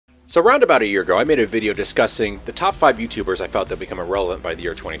So around about a year ago, I made a video discussing the top 5 YouTubers I felt that become irrelevant by the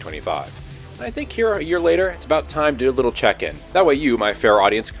year 2025. And I think here, a year later, it's about time to do a little check-in. That way you, my fair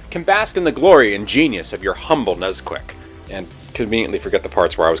audience, can bask in the glory and genius of your humble Nesquik, and conveniently forget the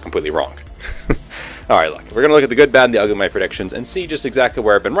parts where I was completely wrong. Alright, look, we're going to look at the good, bad, and the ugly of my predictions and see just exactly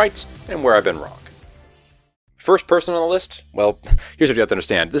where I've been right and where I've been wrong. First person on the list? Well, here's what you have to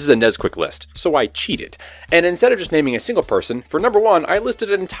understand. This is a Nesquik list, so I cheated. And instead of just naming a single person, for number 1, I listed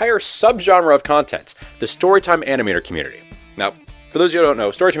an entire subgenre of content, the StoryTime Animator community. Now, for those of you who don't know,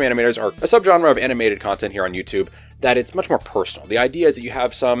 StoryTime Animators are a subgenre of animated content here on YouTube that it's much more personal. The idea is that you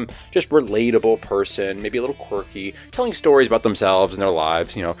have some just relatable person, maybe a little quirky, telling stories about themselves and their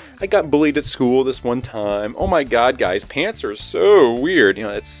lives. You know, I got bullied at school this one time. Oh my god, guys, pants are so weird. You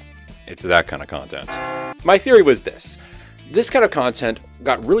know, it's that kind of content. My theory was this. This kind of content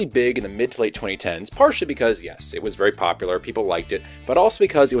got really big in the mid to late 2010s, partially because, yes, it was very popular, people liked it, but also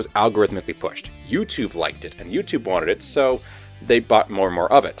because it was algorithmically pushed. YouTube liked it, and YouTube wanted it, so they bought more and more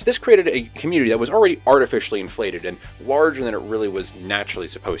of it. This created a community that was already artificially inflated and larger than it really was naturally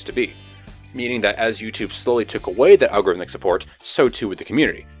supposed to be. Meaning that as YouTube slowly took away that algorithmic support, so too would the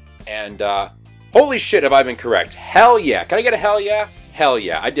community. And, holy shit, have I been correct. Hell yeah. Can I get a hell yeah? Hell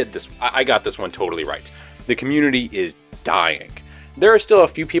yeah, I did this. I got this one totally right. The community is dying. There are still a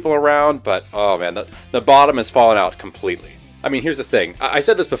few people around, but oh man, the bottom has fallen out completely. I mean, here's the thing. I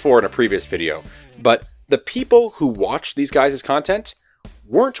said this before in a previous video, but the people who watch these guys' content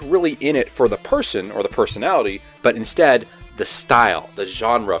weren't really in it for the person or the personality, but instead the style, the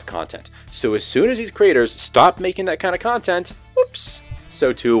genre of content. So as soon as these creators stopped making that kind of content, whoops,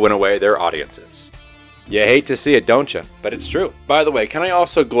 so too went away their audiences. You hate to see it, don't you? But it's true. By the way, can I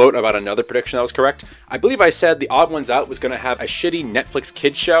also gloat about another prediction that was correct? I believe I said The Odd Ones Out was going to have a shitty Netflix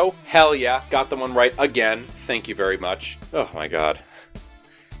kids show. Hell yeah, got the one right again. Thank you very much. Oh my god.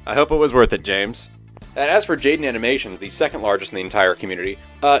 I hope it was worth it, James. And as for Jaden Animations, the second largest in the entire community,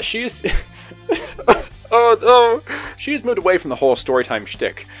 she's... she's moved away from the whole Storytime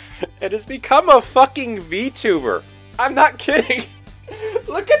shtick and has become a fucking VTuber. I'm not kidding.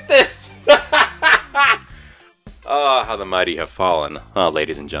 Look at this. How the mighty have fallen,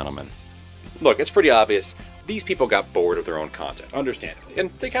 ladies and gentlemen. Look, it's pretty obvious. These people got bored of their own content, understandably, and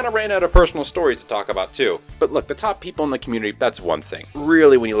they kind of ran out of personal stories to talk about too. But look, the top people in the community, that's one thing.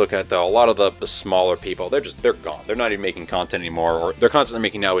 Really, when you look at it though, a lot of the smaller people, they're gone. They're not even making content anymore, or their content they're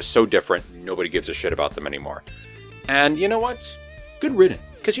making now is so different, nobody gives a shit about them anymore. And you know what? Good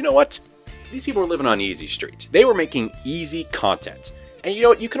riddance. Because you know what? These people were living on easy street. They were making easy content. And you know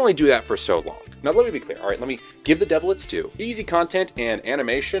what? You can only do that for so long. Now let me be clear, alright? Let me give the devil its due. Easy content and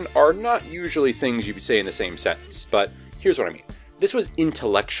animation are not usually things you would say in the same sentence, but here's what I mean. This was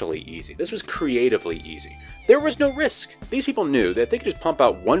intellectually easy. This was creatively easy. There was no risk. These people knew that if they could just pump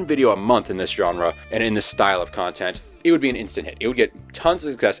out one video a month in this genre and in this style of content, it would be an instant hit. It would get tons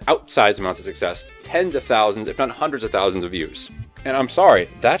of success, outsized amounts of success, tens of thousands, if not hundreds of thousands of views. And I'm sorry,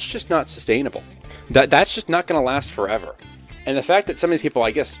 that's just not sustainable. That's just not going to last forever. And the fact that some of these people,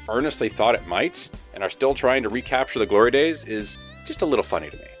 I guess, earnestly thought it might, and are still trying to recapture the glory days, is just a little funny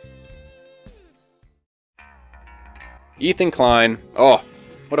to me. Ethan Klein. Oh,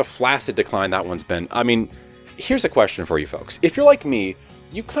 what a flaccid decline that one's been. I mean, here's a question for you folks. If you're like me,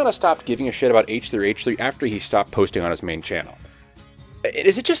 you kind of stopped giving a shit about H3H3 after he stopped posting on his main channel.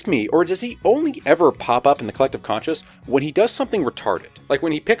 Is it just me, or does he only ever pop up in the collective conscious when he does something retarded? Like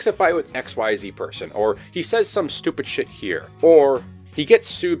when he picks a fight with XYZ person, or he says some stupid shit here, or he gets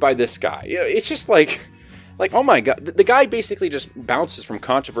sued by this guy. It's just like, oh my god, the guy basically just bounces from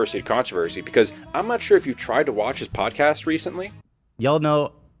controversy to controversy, because I'm not sure if you've tried to watch his podcast recently. Y'all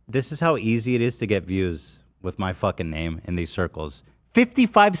know, this is how easy it is to get views with my fucking name in these circles.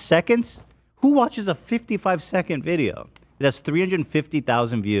 55 seconds? Who watches a 55-second video? It has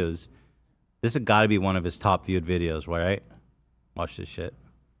 350,000 views. This has got to be one of his top viewed videos, right? Watch this shit.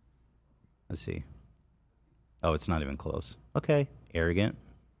 Let's see. Oh, it's not even close. Okay, arrogant.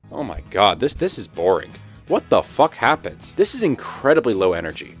 Oh my god, this is boring. What the fuck happened? This is incredibly low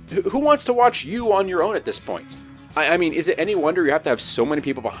energy. Who wants to watch you on your own at this point? I mean, is it any wonder you have to have so many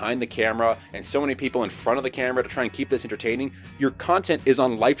people behind the camera and so many people in front of the camera to try and keep this entertaining? Your content is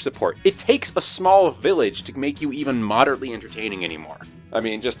on life support. It takes a small village to make you even moderately entertaining anymore. I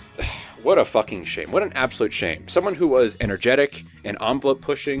mean, just, what a fucking shame. What an absolute shame. Someone who was energetic and envelope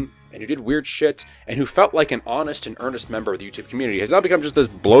pushing and who did weird shit and who felt like an honest and earnest member of the YouTube community has now become just this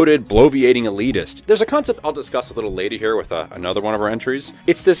bloated, bloviating elitist. There's a concept I'll discuss a little later here with another one of our entries.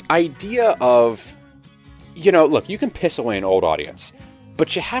 It's this idea of, you know, look, you can piss away an old audience,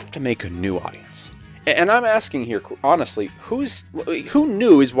 but you have to make a new audience. And I'm asking here, honestly, who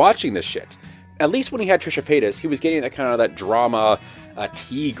knew is watching this shit? At least when he had Trisha Paytas, he was getting that kind of that drama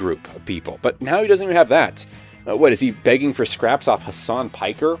T group of people. But now he doesn't even have that. What, is he begging for scraps off Hassan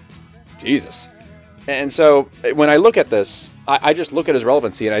Piker? Jesus. And so when I look at this, I just look at his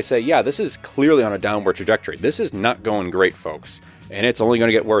relevancy and I say, yeah, this is clearly on a downward trajectory. This is not going great, folks. And it's only going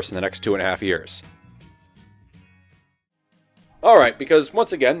to get worse in the next 2.5 years. Alright, because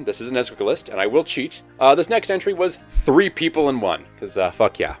once again, this is an Nesquik list, and I will cheat. This next entry was 3 people in 1, because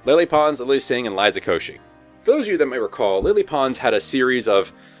fuck yeah. Lele, Pons, Lilly, Singh, and Liza Koshy. For those of you that may recall, Lele Pons had a series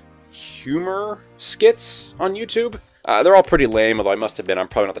of humor skits on YouTube. They're all pretty lame, although I must admit I'm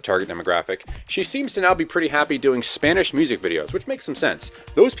probably not the target demographic. She seems to now be pretty happy doing Spanish music videos, which makes some sense.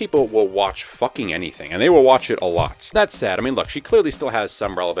 Those people will watch fucking anything, and they will watch it a lot. That's sad. I mean, look, she clearly still has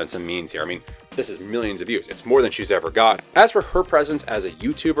some relevance and means here. I mean, this is millions of views. It's more than she's ever got. As for her presence as a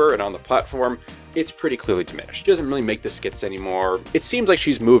YouTuber and on the platform, it's pretty clearly diminished. She doesn't really make the skits anymore. It seems like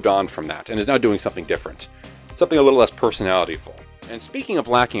she's moved on from that and is now doing something different. Something a little less personality-ful. And speaking of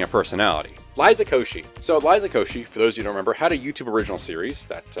lacking a personality, Liza Koshy. So Liza Koshy, for those of you who don't remember, had a YouTube original series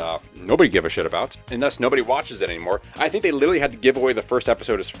that nobody gave a shit about, and thus nobody watches it anymore. I think they literally had to give away the first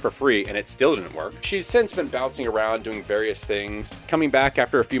episode for free, and it still didn't work. She's since been bouncing around doing various things, coming back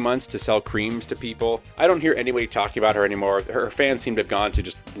after a few months to sell creams to people. I don't hear anybody talking about her anymore. Her fans seem to have gone to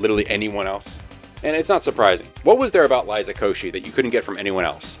just literally anyone else. And it's not surprising. What was there about Liza Koshy that you couldn't get from anyone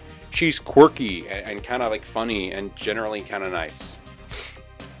else? She's quirky and kind of like funny and generally kind of nice.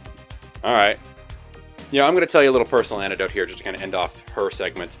 All right. You know, I'm going to tell you a little personal anecdote here just to kind of end off her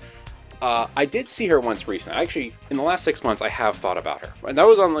segment. I did see her once recently. Actually, in the last 6 months, I have thought about her. And that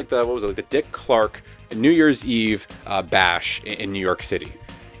was on like the Dick Clark New Year's Eve bash in New York City.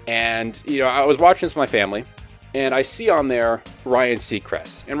 And, you know, I was watching this with my family, and I see on there Ryan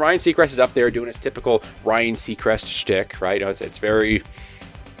Seacrest. And Ryan Seacrest is up there doing his typical Ryan Seacrest shtick, right? You know, it's very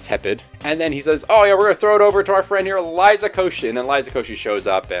tepid. And then he says, oh yeah, we're going to throw it over to our friend here, Liza Koshy. And then Liza Koshy shows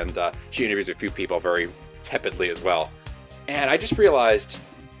up and she interviews a few people very tepidly as well. And I just realized,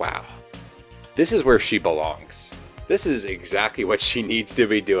 wow, this is where she belongs. This is exactly what she needs to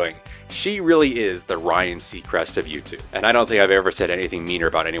be doing. She really is the Ryan Seacrest of YouTube. And I don't think I've ever said anything meaner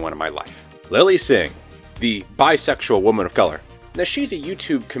about anyone in my life. Lilly Singh, the bisexual woman of color. Now, she's a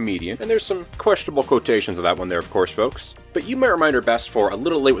YouTube comedian, and there's some questionable quotations of that one there, of course, folks. But you might remind her best for A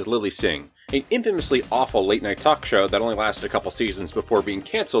Little Late with Lilly Singh, an infamously awful late-night talk show that only lasted a couple seasons before being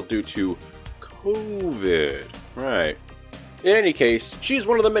canceled due to COVID. Right. In any case, she's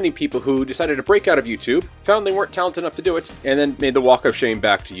one of the many people who decided to break out of YouTube, found they weren't talented enough to do it, and then made the walk of shame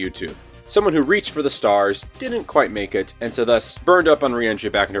back to YouTube. Someone who reached for the stars, didn't quite make it, and so thus burned up on re-entry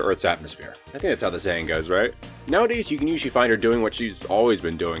back into Earth's atmosphere. I think that's how the saying goes, right? Nowadays, you can usually find her doing what she's always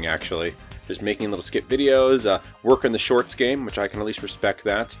been doing, actually. Just making little skit videos, working the shorts game, which I can at least respect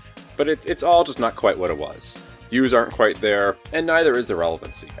that. But it's all just not quite what it was. Views aren't quite there, and neither is the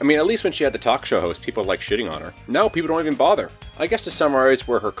relevancy. I mean, at least when she had the talk show host, people like shitting on her. Now, people don't even bother. I guess to summarize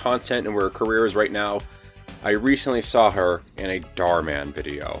where her content and where her career is right now, I recently saw her in a Darman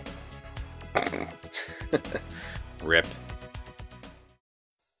video. Rip.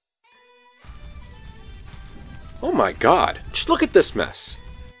 Oh my god, just look at this mess.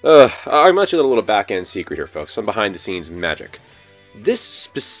 I'm let you a little back-end secret here, folks, some behind-the-scenes magic. This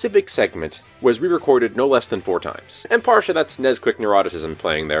specific segment was re-recorded no less than 4 times. And partially that's Nesquik neuroticism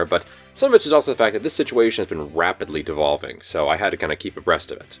playing there, but some of it is also the fact that this situation has been rapidly devolving, so I had to kind of keep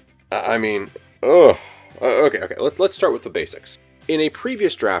abreast of it. I mean, okay, let's start with the basics. In a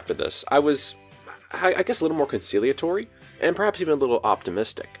previous draft of this, I was, I guess, a little more conciliatory, and perhaps even a little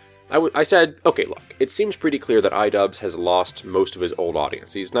optimistic. I said, okay, look, it seems pretty clear that iDubbbz has lost most of his old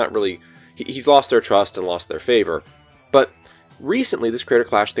audience. He's not really, he's lost their trust and lost their favor. But recently, this Creator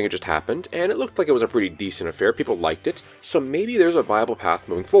Clash thing had just happened, and it looked like it was a pretty decent affair. People liked it, so maybe there's a viable path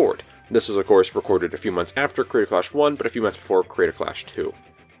moving forward. This was, of course, recorded a few months after Creator Clash 1, but a few months before Creator Clash 2.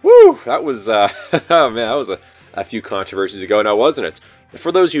 Woo! That was, oh man, that was a few controversies ago now, wasn't it?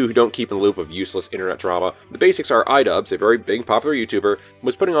 For those of you who don't keep in the loop of useless internet drama, the basics are iDubbbz, a very big popular YouTuber,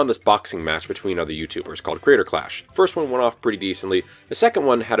 was putting on this boxing match between other YouTubers called Creator Clash. First one went off pretty decently. The second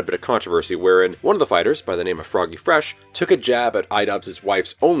one had a bit of controversy wherein one of the fighters, by the name of Froggy Fresh, took a jab at iDubbbz's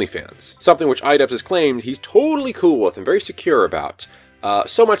wife's OnlyFans. Something which iDubbbz has claimed he's totally cool with and very secure about.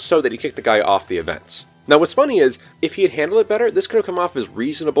 So much so that he kicked the guy off the event. Now what's funny is, if he had handled it better, this could have come off as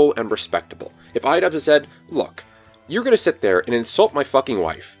reasonable and respectable. If iDubbbz had said, look, you're going to sit there and insult my fucking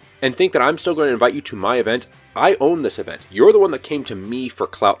wife and think that I'm still going to invite you to my event. I own this event. You're the one that came to me for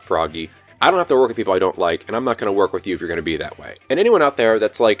clout, Froggy, I don't have to work with people I don't like, and I'm not going to work with you if you're going to be that way. And anyone out there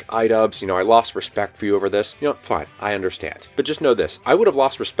that's like, iDubbbz, I lost respect for you over this, fine, I understand. But just know this, I would have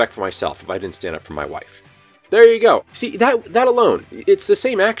lost respect for myself if I didn't stand up for my wife. There you go. See, that alone, it's the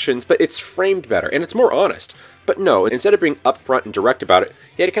same actions, but it's framed better, and it's more honest. But no, instead of being upfront and direct about it,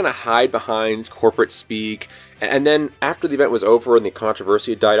 he had to kind of hide behind corporate speak. And then after the event was over and the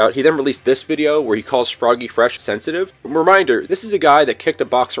controversy had died out, he then released this video where he calls Froggy Fresh sensitive. Reminder, this is a guy that kicked a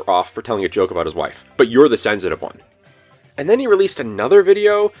boxer off for telling a joke about his wife, but you're the sensitive one. And then he released another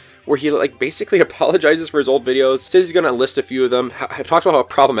video where he basically apologizes for his old videos, says he's going to list a few of them, talks about how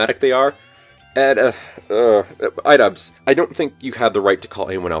problematic they are. And, iDubbbz, I don't think you have the right to call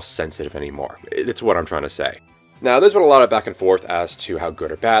anyone else sensitive anymore. It's what I'm trying to say. Now, there's been a lot of back and forth as to how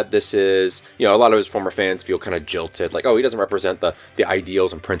good or bad this is. A lot of his former fans feel kind of jilted, like, oh, he doesn't represent the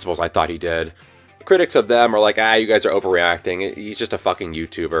ideals and principles I thought he did. Critics of them are like, you guys are overreacting. He's just a fucking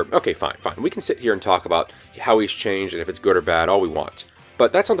YouTuber. Okay, fine. We can sit here and talk about how he's changed and if it's good or bad, all we want.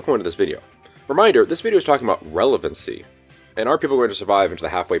 But that's not the point of this video. Reminder, this video is talking about relevancy. And are people going to survive into the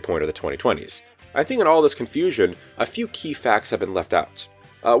halfway point of the 2020s? I think in all this confusion, a few key facts have been left out.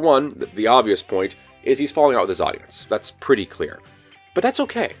 One, the obvious point, is he's falling out with his audience. That's pretty clear. But that's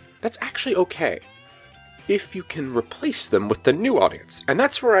okay. That's actually okay. If you can replace them with the new audience. And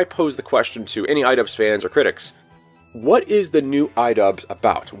that's where I pose the question to any iDubbbz fans or critics. What is the new iDubbbz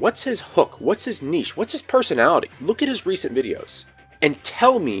about? What's his hook? What's his niche? What's his personality? Look at his recent videos. And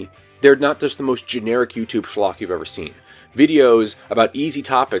tell me they're not just the most generic YouTube schlock you've ever seen. Videos about easy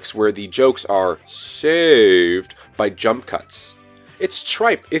topics where the jokes are saved by jump cuts. It's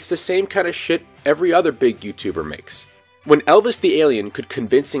tripe. It's the same kind of shit every other big YouTuber makes. When Elvis the Alien could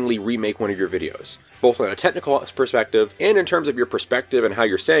convincingly remake one of your videos, both on a technical perspective and in terms of your perspective and how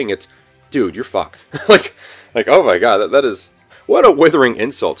you're saying it, dude, you're fucked. like, oh my god, that is... What a withering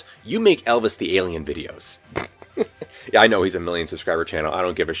insult. You make Elvis the Alien videos. Yeah, I know he's a 1 million subscriber channel. I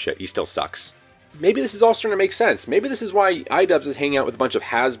don't give a shit. He still sucks. Maybe this is all starting to make sense. Maybe this is why iDubbbz is hanging out with a bunch of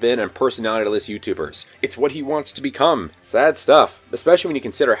has-been and personality-less YouTubers. It's what he wants to become. Sad stuff, especially when you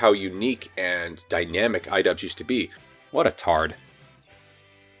consider how unique and dynamic iDubbbz used to be. What a tard.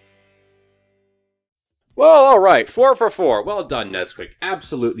 Well, alright, 4 for 4. Well done, Nesquik.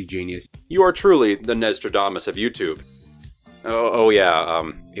 Absolutely genius. You are truly the Nostradamus of YouTube. Oh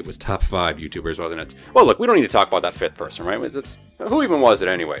yeah, it was top 5 YouTubers, wasn't it? Well, look, we don't need to talk about that 5th person, right? Who even was it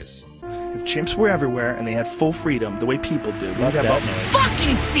anyways? If chimps were everywhere and they had full freedom, the way people do, we'd have a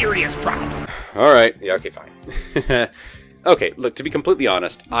fucking serious problem. Alright, yeah, okay, fine. Okay, look, to be completely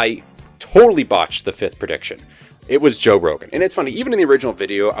honest, I totally botched the 5th prediction. It was Joe Rogan. And it's funny, even in the original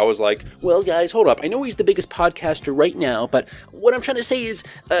video, I was like, well, guys, hold up. I know he's the biggest podcaster right now, but what I'm trying to say is,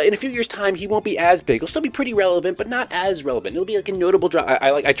 in a few years' time, he won't be as big. He'll still be pretty relevant, but not as relevant. It'll be like a notable drop.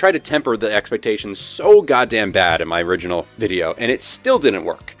 I tried to temper the expectations so goddamn bad in my original video, and it still didn't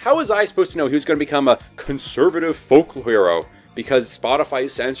work. How was I supposed to know he was going to become a conservative folk hero because Spotify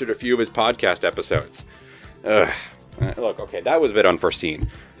censored a few of his podcast episodes? Look, okay, that was a bit unforeseen,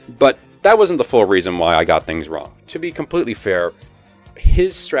 but that wasn't the full reason why I got things wrong. To be completely fair,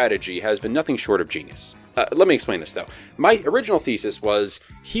 his strategy has been nothing short of genius. Let me explain this, though. My original thesis was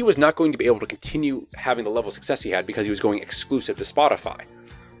he was not going to be able to continue having the level of success he had because he was going exclusive to Spotify.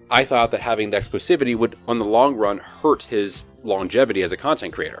 I thought that having the exclusivity would, on the long run, hurt his longevity as a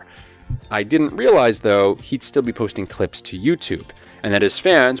content creator. I didn't realize, though, he'd still be posting clips to YouTube, and that his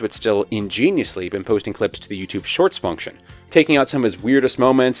fans would still ingeniously been posting clips to the YouTube Shorts function, taking out some of his weirdest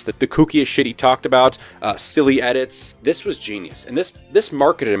moments, the kookiest shit he talked about, silly edits. This was genius, and this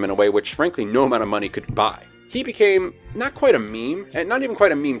marketed him in a way which, frankly, no amount of money could buy. He became not quite a meme, and not even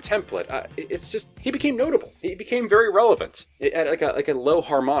quite a meme template. It's just, he became notable. He became very relevant, at like a low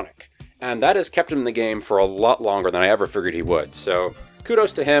harmonic. And that has kept him in the game for a lot longer than I ever figured he would. So,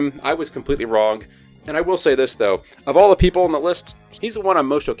 kudos to him. I was completely wrong. And I will say this, though. Of all the people on the list, he's the one I'm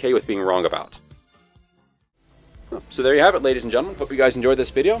most okay with being wrong about. So there you have it, ladies and gentlemen. Hope you guys enjoyed this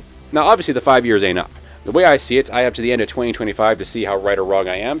video. Now, obviously, the 5 years ain't up. The way I see it, I have to the end of 2025 to see how right or wrong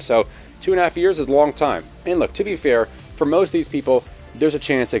I am, so 2.5 years is a long time. And look, to be fair, for most of these people, there's a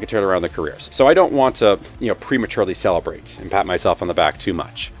chance they could turn around their careers. So I don't want to, prematurely celebrate and pat myself on the back too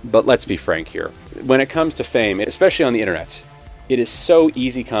much. But let's be frank here. When it comes to fame, especially on the internet, it is so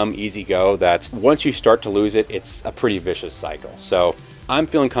easy come, easy go that once you start to lose it, it's a pretty vicious cycle. So I'm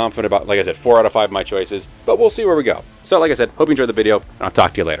feeling confident about, like I said, 4 out of 5 of my choices, but we'll see where we go. So like I said, hope you enjoyed the video, and I'll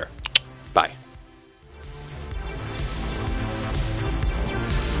talk to you later. Bye.